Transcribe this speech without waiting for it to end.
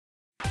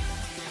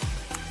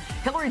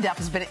Hilary Duff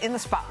has been in the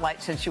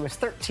spotlight since she was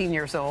 13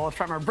 years old,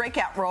 from her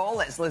breakout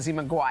role as Lizzie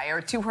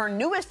McGuire to her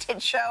newest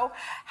hit show,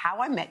 How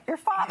I Met Your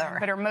Father.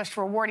 But her most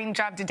rewarding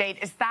job to date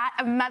is that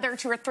of mother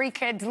to her 3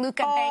 kids,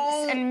 Luca,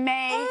 Banks, and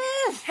May.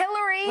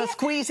 Hilary. Let's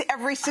squeeze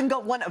every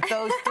single one of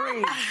those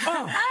 3.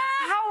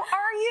 How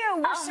are you?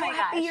 We're so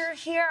happy you're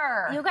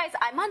here. You guys,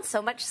 I'm on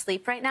so much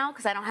sleep right now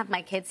because I don't have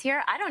my kids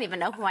here. I don't even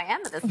know who I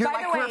am at this point. You're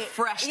like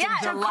refreshed and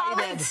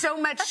delighted. So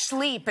much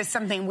sleep is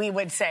something we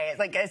would say,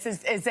 like as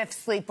if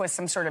sleep was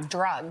some sort of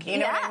drug. You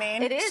know what I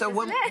mean? It is. So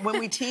when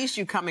we teased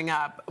you coming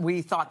up,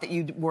 we thought that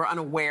you were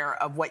unaware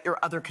of what your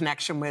other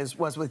connection was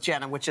with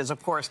Jenna, which is,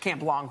 of course,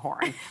 Camp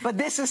Longhorn. But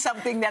this is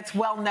something that's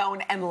well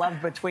known and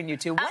loved between you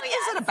two. What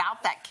is it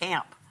about that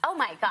camp? Oh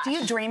my gosh! Do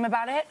you dream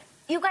about it?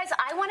 You guys,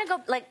 I want to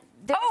go. Like,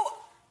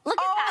 look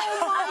at that!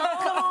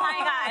 Oh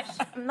my gosh!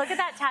 Look at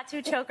that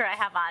tattoo choker I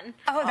have on.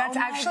 Oh, that's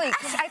actually.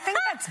 I think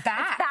that's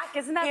back. It's back,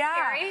 isn't that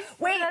scary?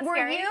 Wait,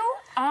 were you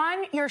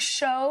on your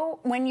show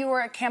when you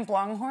were at Camp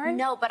Longhorn?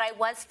 No, but I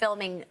was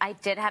filming. I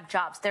did have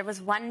jobs. There was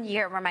one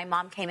year where my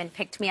mom came and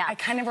picked me up. I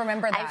kind of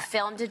remember that. I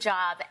filmed a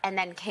job and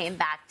then came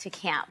back to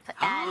camp.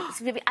 And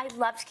I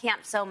loved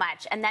camp so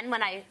much. And then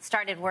when I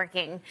started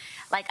working,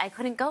 like, I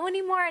couldn't go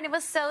anymore, and it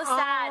was so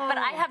sad. But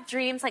I have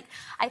dreams. Like,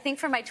 I think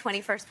for my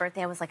 21st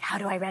birthday, I was like, how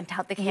do I rent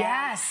out the camp?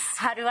 Yes.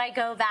 How do I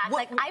go back?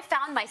 Like, I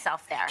found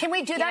myself there. Can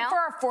we do that for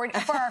our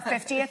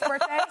 50th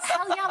birthdays?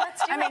 Hell yeah,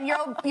 let's do it. I mean,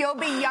 you'll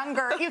be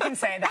younger. You can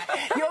say that.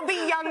 You'll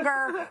be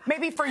younger,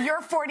 maybe for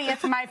your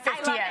 40th, my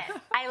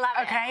 50th. I love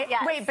it. Okay.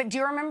 Yes. Wait, but do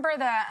you remember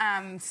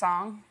the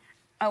song?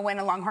 Oh, when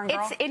a Longhorn Girl?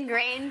 It's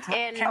ingrained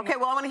in... Okay,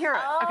 well, I want to hear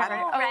it. Oh, okay.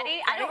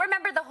 Ready? I don't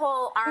remember the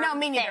whole arm. No,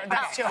 me neither.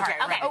 That's too hard.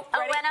 Okay. Oh,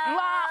 when a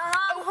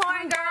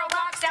Longhorn girl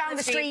walks down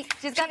the street,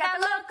 she's got that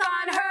look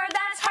on her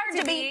that's hard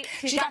to beat.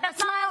 She's got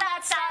that smile,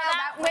 that style,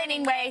 that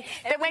winning way,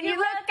 that when you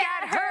look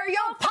at her,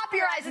 you'll pop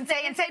your eyes and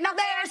say, now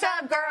there's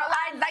a girl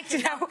I'd like to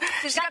know.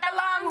 She's got the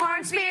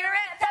Longhorn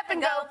spirit, pep and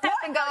go, pep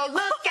and go.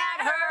 Look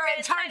at her,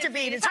 it's hard to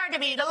beat a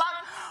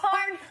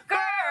Longhorn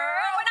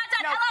girl. We're not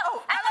done.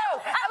 Hello,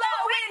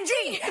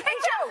 L-O-N-G-H-O-H-O-R-N.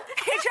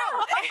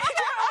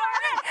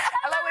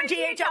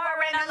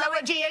 L-O-N-G-H-O-R-N,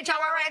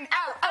 L-O-N-G-H-O-R-N,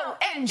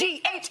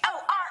 L-O-N-G-H-O-R-N.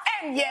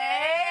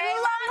 Yay,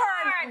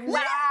 Longhorn.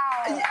 Wow.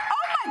 Oh,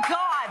 my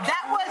God.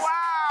 That was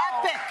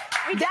epic.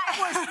 That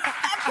was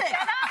epic.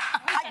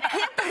 I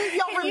can't believe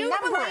y'all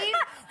remember it.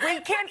 We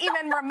can't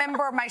even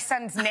remember my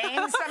son's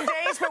name some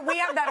days, but we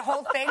have that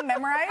whole thing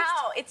memorized.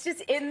 How? It's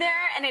just in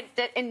there,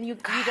 and you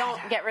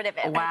don't get rid of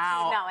it.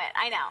 Wow. You know it.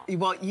 I know.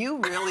 Well, you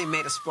really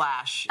made a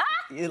splash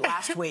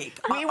last week.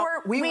 We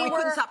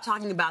couldn't stop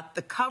talking about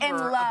the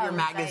cover of your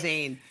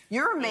magazine.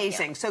 You're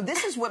amazing. So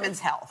this is Women's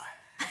Health.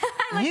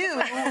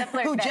 You,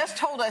 who just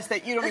told us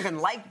that you don't even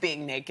like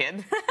being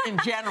naked in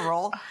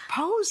general,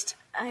 posed.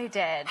 I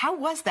did. How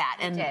was that?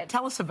 And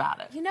tell us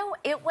about it. You know,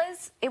 it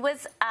was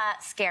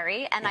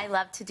scary, and I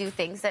love to do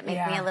things that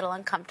make me a little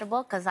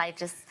uncomfortable because I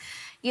just,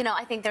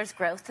 I think there's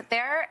growth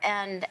there,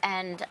 and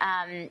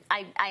I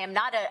am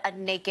not a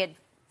naked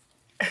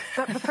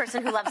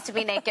person who loves to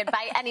be naked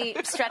by any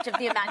stretch of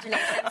the imagination.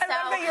 I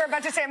love that you were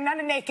about to say I'm not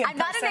a naked person. I'm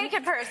not a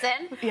naked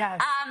person.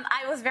 Yes.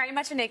 I was very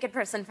much a naked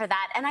person for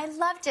that, and I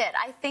loved it.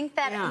 I think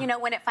that,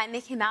 when it finally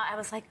came out, I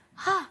was like,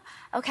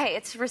 okay,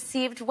 it's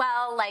received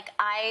well. Like,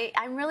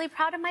 I'm really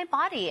proud of my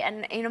body,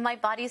 and, my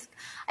body's...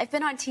 I've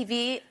been on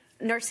TV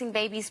nursing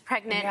babies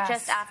pregnant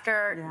just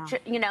after,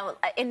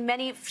 in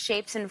many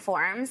shapes and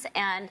forms,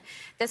 and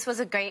this was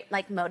a great,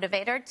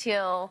 motivator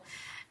to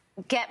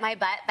get my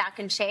butt back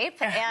in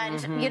shape, and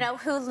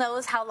who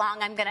knows how long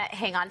I'm gonna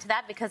hang on to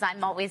that, because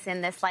I'm always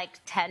in this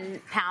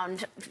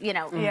 10-pound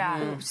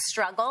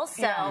struggle,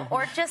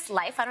 or just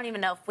life. I don't even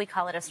know if we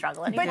call it a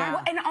struggle anymore.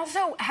 But and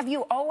also, have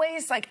you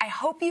always I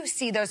hope you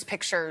see those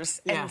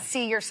pictures and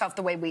see yourself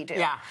the way we do,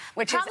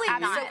 which probably is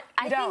not.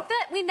 I think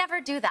that we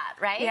never do that,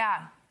 right?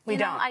 Yeah. We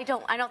don't. I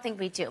don't think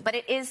we do. But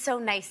it is so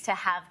nice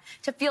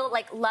to feel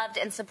loved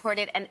and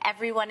supported, and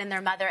everyone and their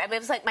mother. I mean, it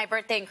was like my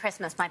birthday and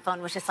Christmas. My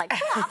phone was just like. Did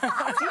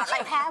you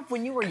have,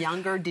 when you were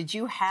younger, did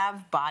you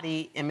have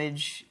body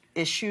image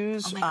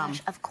issues? Oh my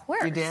gosh, of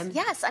course. You did?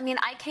 Yes. I mean,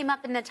 I came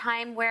up in a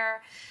time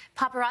where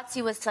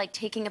paparazzi was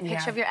taking a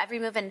picture of your every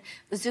move and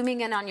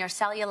zooming in on your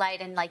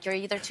cellulite, and you're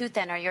either too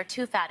thin or you're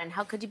too fat, and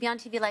how could you be on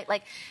TV?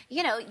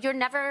 You're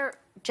never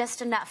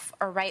just enough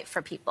or right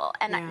for people.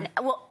 And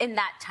in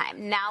that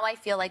time, now I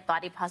feel like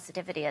body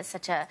positivity is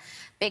such a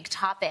big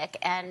topic,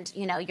 and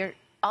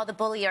all the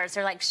bulliers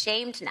are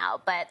shamed now,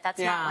 but that's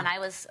not when I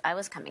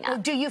was coming up. Well,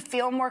 do you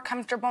feel more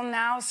comfortable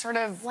now, sort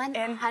of?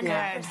 100%.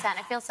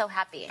 I feel so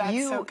happy.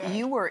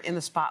 You were in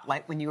the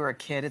spotlight when you were a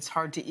kid. It's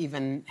hard to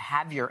even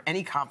have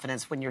any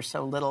confidence when you're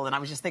so little. And I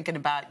was just thinking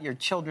about your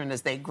children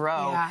as they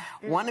grow.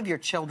 One of your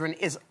children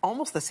is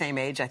almost the same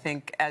age, I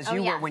think, as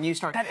you were when you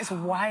started. That is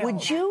wild.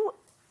 Would you,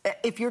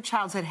 if your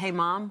child said, "Hey,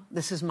 Mom,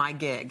 this is my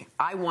gig.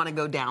 I want to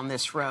go down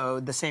this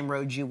road, the same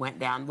road you went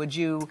down," would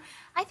you?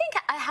 I think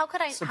how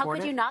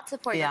could you not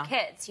support your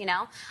kids, you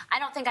know? I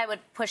don't think I would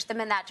push them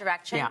in that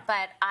direction,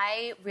 but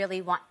I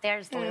really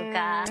there's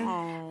Luca.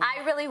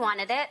 I really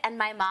wanted it, and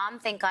my mom,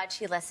 thank God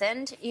she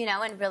listened, you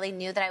know, and really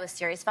knew that I was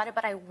serious about it,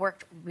 but I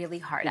worked really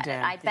hard at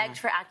it. I begged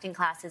for acting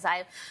classes.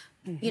 I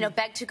you know,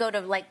 begged to go to,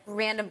 like,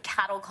 random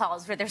cattle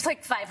calls where there's,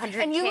 like,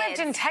 500 And you kids. lived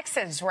in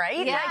Texas,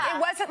 right? Yeah. Like,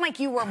 it wasn't like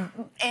you were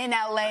in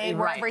L.A.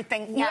 where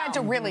everything... You had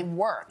to really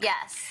work.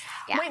 Yes.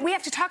 Yeah. Wait, we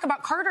have to talk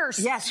about Carter's.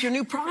 Yes, your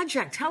new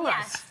project. Tell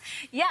us.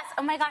 Yes.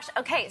 Oh, my gosh.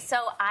 Okay, so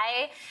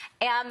I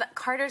am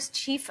Carter's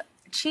chief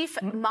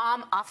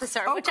mom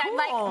officer, which I'm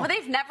like, well,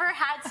 they've never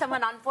had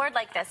someone on board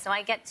like this. So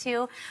I get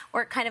to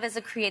work kind of as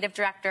a creative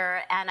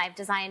director, and I've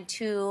designed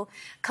 2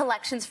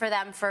 collections for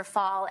them for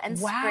fall and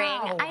spring.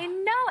 I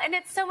know, and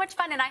it's so much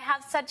fun, and I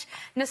have such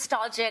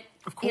nostalgic,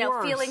 you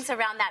know, feelings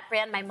around that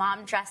brand. My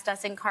mom dressed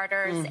us in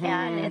Carter's,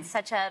 and it's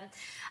such a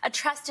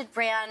trusted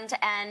brand.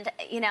 And,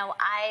 you know,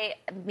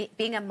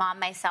 being a mom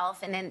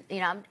myself, and then,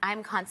 you know,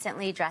 I'm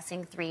constantly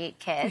dressing 3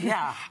 kids.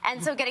 Yeah.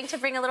 And so getting to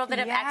bring a little bit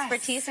of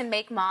expertise and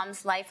make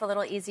mom's life a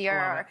little easier,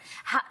 or,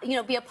 you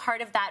know, be a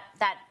part of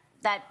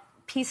that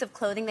piece of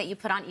clothing that you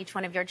put on each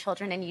one of your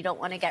children and you don't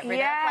want to get rid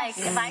of. Like,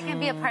 if I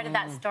can be a part of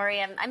that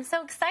story, I'm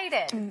so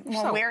excited.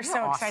 Well, we're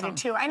so excited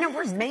too. I know,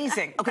 we're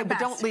amazing. Okay, but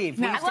don't leave.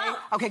 No.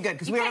 Okay, good,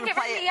 because we're going to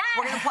play.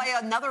 We're going to play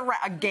another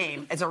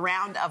game. It's a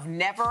round of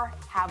Never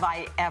Have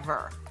I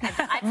Ever.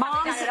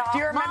 Moms, do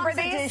you remember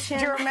these? Edition.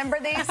 Do you remember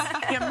these?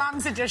 Yeah,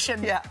 Mom's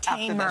edition. Yeah,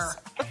 Tamer.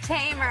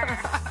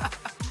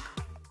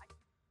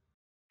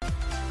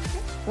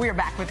 We are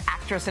back with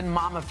actress and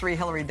mom of 3,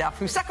 Hilary Duff,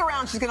 who stuck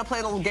around. She's going to play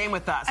a little game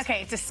with us.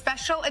 Okay, it's a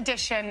special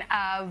edition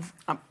of...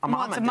 a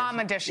mom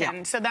edition.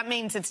 Yeah. So that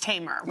means it's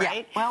Tamer,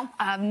 right? Yeah.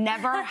 Well...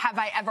 Never Have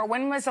I Ever.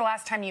 When was the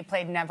last time you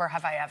played Never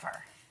Have I Ever?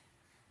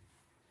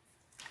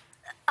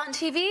 On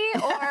TV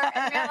or in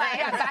real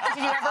life?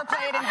 Did you ever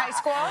play it in high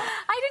school?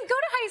 I didn't go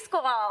to high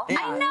school. Yeah.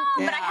 I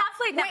know, but I have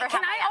played Never Have I Ever.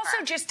 Can I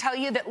also just tell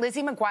you that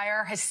Lizzie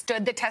McGuire has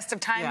stood the test of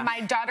time? Yeah.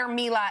 My daughter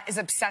Mila is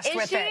obsessed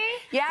with it.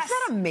 Yes. Isn't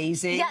that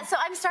amazing? Yeah, so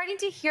I'm starting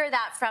to hear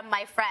that from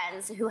my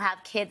friends who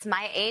have kids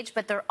my age,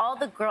 but all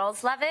the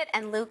girls love it,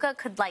 and Luca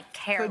could, like,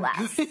 care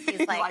less.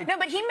 He's like, no,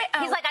 but he's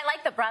like, I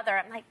like the brother.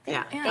 I'm like,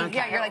 yeah,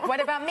 you're like,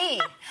 what about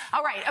me?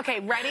 All right, okay,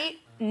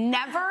 ready?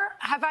 Never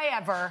have I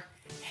ever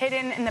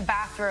hidden in the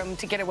bathroom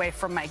to get away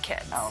from my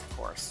kids. Oh, of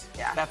course.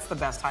 Yeah. That's the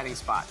best hiding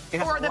spot.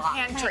 Or the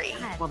pantry.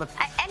 Well,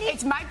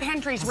 my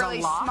pantry's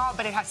really small,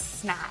 but it has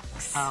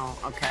snacks. Oh,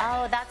 okay.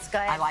 Oh, that's good.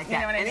 I like that. You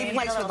know what I mean? Any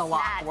place with a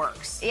lock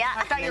works. Yeah.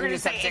 I thought you were going to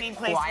say any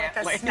place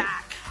with a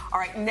snack. All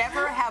right.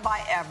 Never have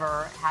I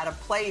ever had a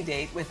play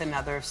date with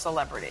another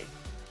celebrity.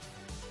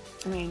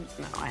 I mean,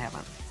 no, I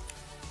haven't.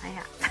 I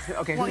have.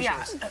 Okay. Well,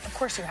 yeah, of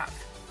course you have.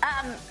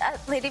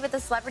 Lady with a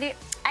Celebrity.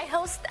 I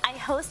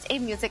host a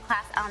music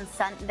class on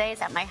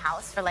Sundays at my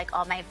house for like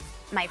all my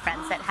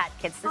friends that had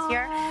kids this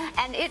year,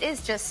 and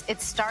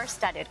it's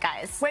star-studded,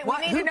 guys. Wait, we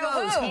need to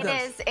know who.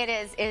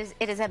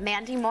 It is a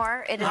Mandy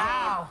Moore. It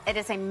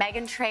is a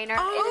Meghan Trainor.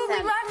 Oh, we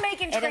love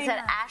Meghan Trainor. It is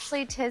an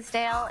Ashley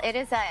Tisdale. It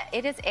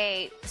is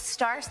a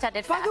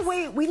star-studded. By the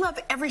way, we love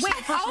every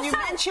single person you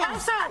mentioned.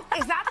 Also,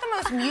 is that the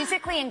most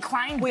musically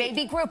inclined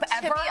baby group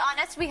ever? To be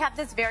honest, we have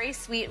this very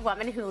sweet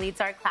woman who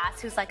leads our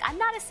class who's like, I'm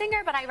not a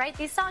singer, but I write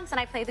these songs and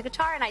I play the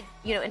guitar and I,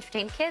 you know,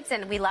 entertain kids,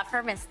 and we love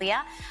her, Miss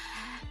Leah.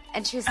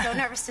 And she's so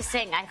nervous to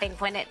sing, I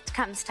think, when it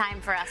comes time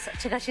for us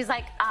to go. She's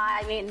like,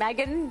 I mean,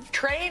 Meghan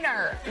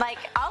Trainor. Like,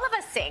 all of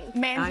us sing.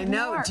 I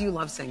know. Do you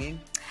love singing?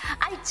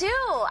 I do.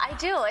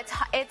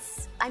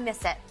 I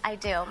miss it. I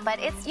do. But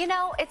it's, you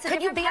know, it's a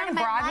different part of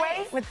my life. Could you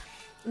be on Broadway?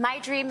 My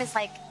dream is,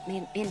 like,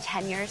 in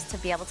 10 years to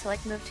be able to,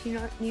 like, move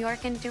to New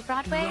York and do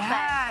Broadway.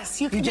 Yes.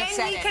 But you just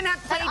said it. Can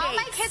have play dates. All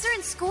my kids are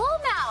in school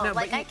now. No,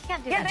 like, I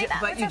can't do that.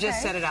 But you just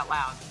said it out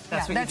loud.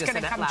 That's what you just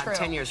said out loud. True.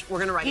 10 years. We're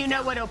going to write it down. You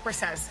know what Oprah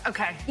says.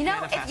 Okay. You know,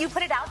 if you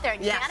put it out there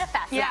and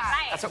manifest. Yeah.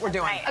 Right. That's what we're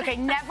doing. Right. Okay,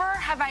 never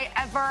have I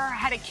ever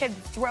had a kid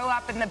throw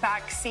up in the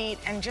back seat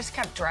and just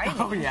kept driving.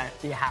 Oh, yeah.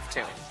 You have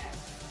to.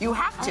 You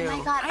have to. Oh,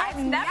 my God. I've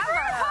never.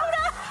 Hoda.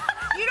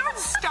 You don't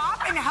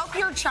stop and help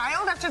your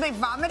child after they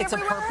vomit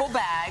everywhere? It's a purple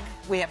bag.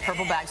 We have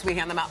purple bags. We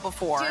hand them out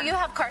before. Do you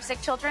have car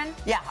sick children?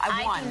 Yeah,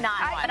 I do not.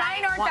 But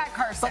mine aren't that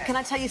car sick. But can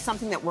I tell you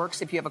something that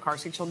works if you have a car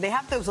sick child? They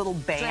have those little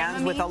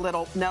bands with a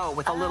little,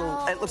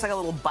 it looks like a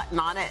little button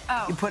on it.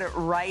 Oh. You put it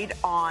right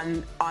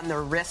on the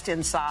wrist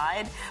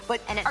inside. But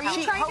are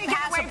you trying to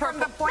get away from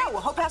the point? No,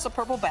 Hope has a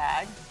purple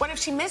bag. What if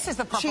she misses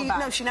the purple bag?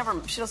 No, she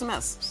doesn't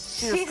miss.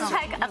 She's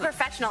like a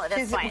professional at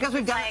this point. Because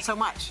we've done it so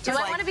much. Do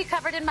I want to be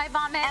covered in my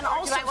vomit? And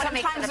also, do I want to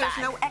make sometimes there's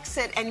no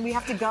exit and we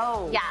have to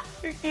go. Yeah.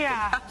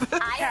 Yeah.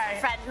 I have a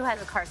friend who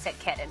has a car sick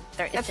kid, and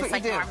it's just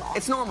like normal.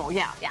 It's normal,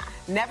 yeah. Yeah.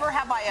 Never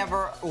have I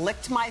ever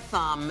licked my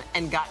thumb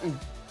and gotten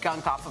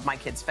gunk off of my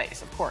kid's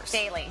face, of course.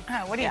 Daily.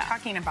 Oh, what are you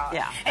talking about?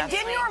 Yeah. And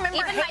didn't you remember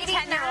even my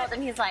 10-year-old,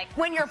 and he's like,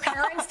 when your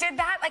parents did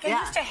that? Like, I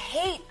used to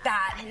hate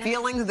that.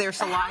 Feeling their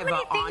saliva on your...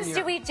 How many things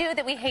do we do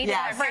that we hated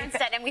our parents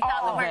did, and we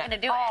thought we weren't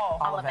going to do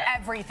it? All of it.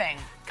 Everything.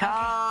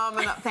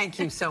 Coming up. Thank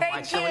you so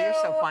much, Shirley. You're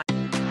so fun.